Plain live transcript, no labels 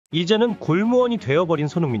이제는 골무원이 되어버린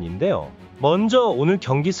손흥민인데요. 먼저 오늘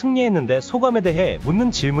경기 승리했는데 소감에 대해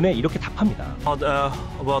묻는 질문에 이렇게 답합니다.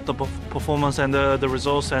 About the performance and the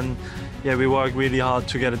results, and yeah, we worked really hard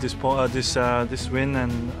to get this win,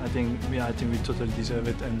 and I think we totally deserve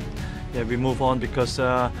it, and yeah, we move on because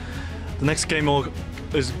the next game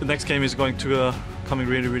is going to coming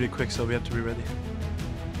really quick, so we have to be ready.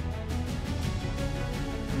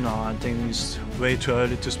 No, I think it's way too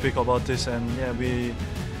early to speak about this, and yeah, we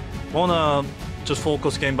wanna just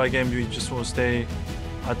focus game by game. We just want to stay,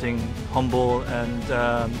 I think, humble and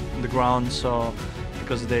on the ground. So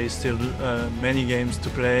because there is still many games to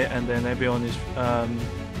play, and then everyone is,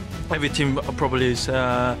 every team probably is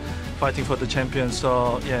fighting for the champion.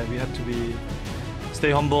 So yeah, we have to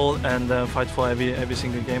stay humble and fight for every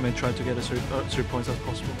single game and try to get as 3 points as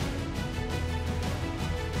possible.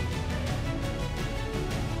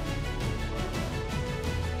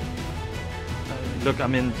 Look, I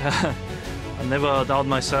mean, I never doubt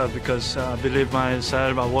myself because I believe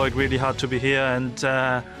myself. I work really hard to be here, and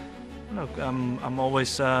look, I'm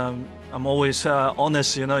always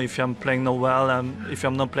honest. You know, if I'm playing not well, if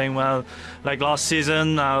I'm not playing well, like last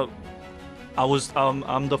season, I'm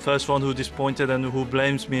the first one who disappointed and who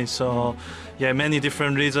blames me. So, yeah, many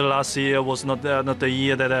different reasons. Last year was not the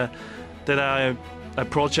year that I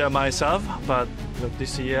project myself, but look,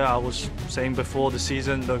 this year I was saying before the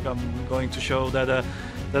season, look, I'm going to show that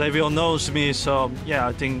everyone knows me. So yeah,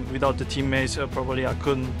 I think without the teammates, probably I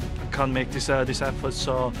can't make this effort.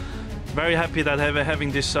 So very happy that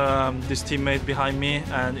having this teammate behind me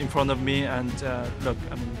and in front of me, and look,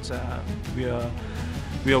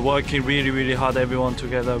 we are working really hard, everyone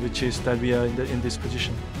together, which is that we are in this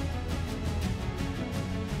position.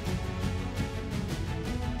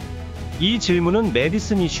 이 질문은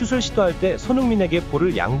매디슨이 슛을 시도할 때 손흥민에게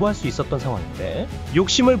볼을 양보할 수 있었던 상황인데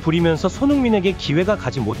욕심을 부리면서 손흥민에게 기회가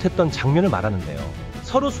가지 못했던 장면을 말하는데요.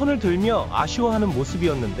 서로 손을 들며 아쉬워하는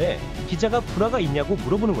모습이었는데 기자가 불화가 있냐고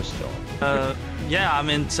물어보는 것이죠. Yeah, I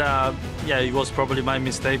mean, yeah, it was probably my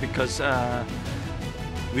mistake because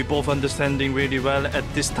we both understanding really well at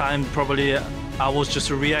this time. Probably I was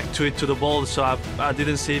just react to the ball, so I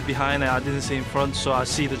didn't see it behind and I didn't see in front, so I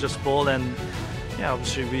see the just ball, and yeah,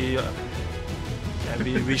 obviously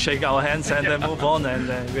we shake our hands and then move on, and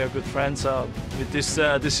we are good friends. With this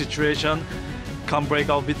situation, can't break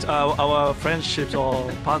our friendships or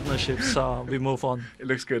partnerships. We move on. It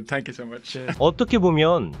looks good. Thank you so much. 어떻게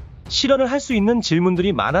보면 실언을 할 수 있는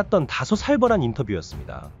질문들이 많았던 다소 살벌한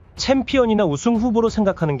인터뷰였습니다. 챔피언이나 우승 후보로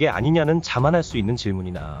생각하는 게 아니냐는 자만할 수 있는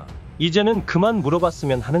질문이나 이제는 그만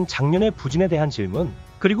물어봤으면 하는 작년의 부진에 대한 질문,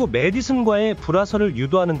 그리고 매디슨과의 불화설을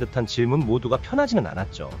유도하는 듯한 질문 모두가 편하지는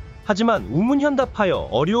않았죠. 하지만 우문현답하여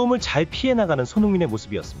어려움을 잘 피해나가는 손흥민의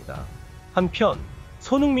모습이었습니다. 한편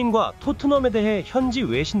손흥민과 토트넘에 대해 현지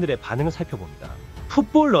외신들의 반응을 살펴봅니다.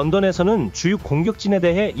 풋볼 런던에서는 주요 공격진에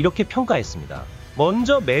대해 이렇게 평가했습니다.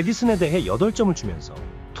 먼저 매디슨에 대해 8점을 주면서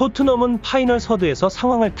토트넘은 파이널 서드에서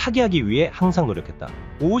상황을 타개하기 위해 항상 노력했다.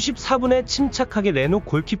 54분에 침착하게 레노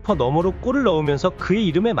골키퍼 너머로 골을 넣으면서 그의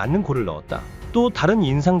이름에 맞는 골을 넣었다. 또 다른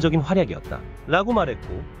인상적인 활약이었다. 라고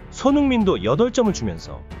말했고, 손흥민도 8점을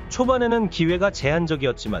주면서 초반에는 기회가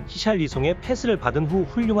제한적이었지만 히샬리송의 패스를 받은 후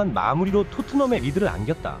훌륭한 마무리로 토트넘의 리드를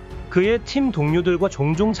안겼다. 그의 팀 동료들과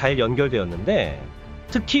종종 잘 연결되었는데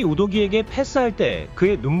특히 우도기에게 패스할 때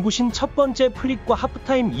그의 눈부신 첫 번째 플릭과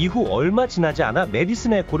하프타임 이후 얼마 지나지 않아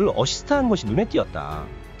매디슨의 골을 어시스트한 것이 눈에 띄었다.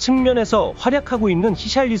 측면에서 활약하고 있는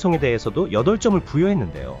히샬리송에 대해서도 8점을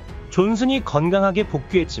부여했는데요. 존슨이 건강하게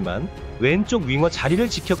복귀했지만 왼쪽 윙어 자리를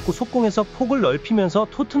지켰고 속공에서 폭을 넓히면서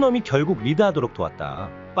토트넘이 결국 리드하도록 도왔다.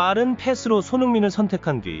 빠른 패스로 손흥민을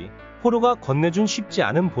선택한 뒤 포로가 건네준 쉽지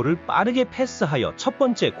않은 볼을 빠르게 패스하여 첫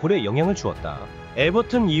번째 골에 영향을 주었다.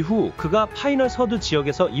 에버튼 이후 그가 파이널 서드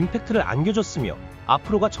지역에서 임팩트를 안겨줬으며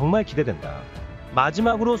앞으로가 정말 기대된다.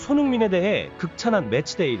 마지막으로 손흥민에 대해 극찬한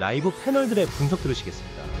매치데이 라이브 패널들의 분석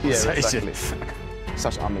들으시겠습니다. Yeah, exactly.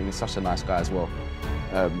 He's such a nice guy as well.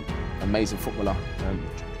 Amazing footballer.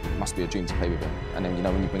 Must be a dream to play with him. And then, you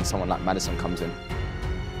know, when you bring someone like Maddison comes in,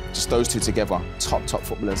 just those two together, top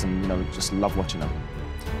footballers, and, you know, just love watching them.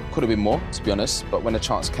 Could have been more, to be honest, but when the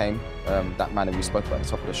chance came, that man that we spoke about at the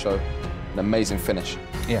top of the show, an amazing finish.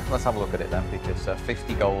 Yeah, let's have a look at it then, because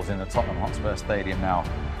 50 goals in the Tottenham Hotspur Stadium now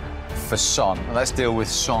for Son. Let's deal with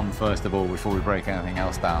Son first of all before we break anything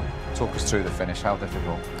else down. Talk us through the finish, how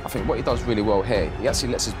difficult? I think what he does really well here, he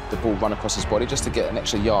actually lets the ball run across his body just to get an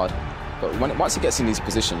extra yard. But once he gets in these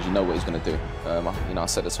positions, you know what he's going to do. You know, I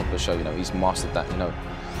said at the top of the show, you know, he's mastered that, you know,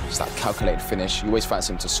 just that calculated finish. You always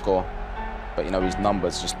fancy him to score. But, you know, his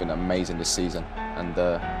numbers just been amazing this season. And,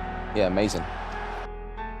 yeah, amazing.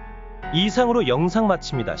 이상으로 영상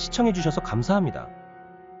마칩니다. 시청해주셔서 감사합니다.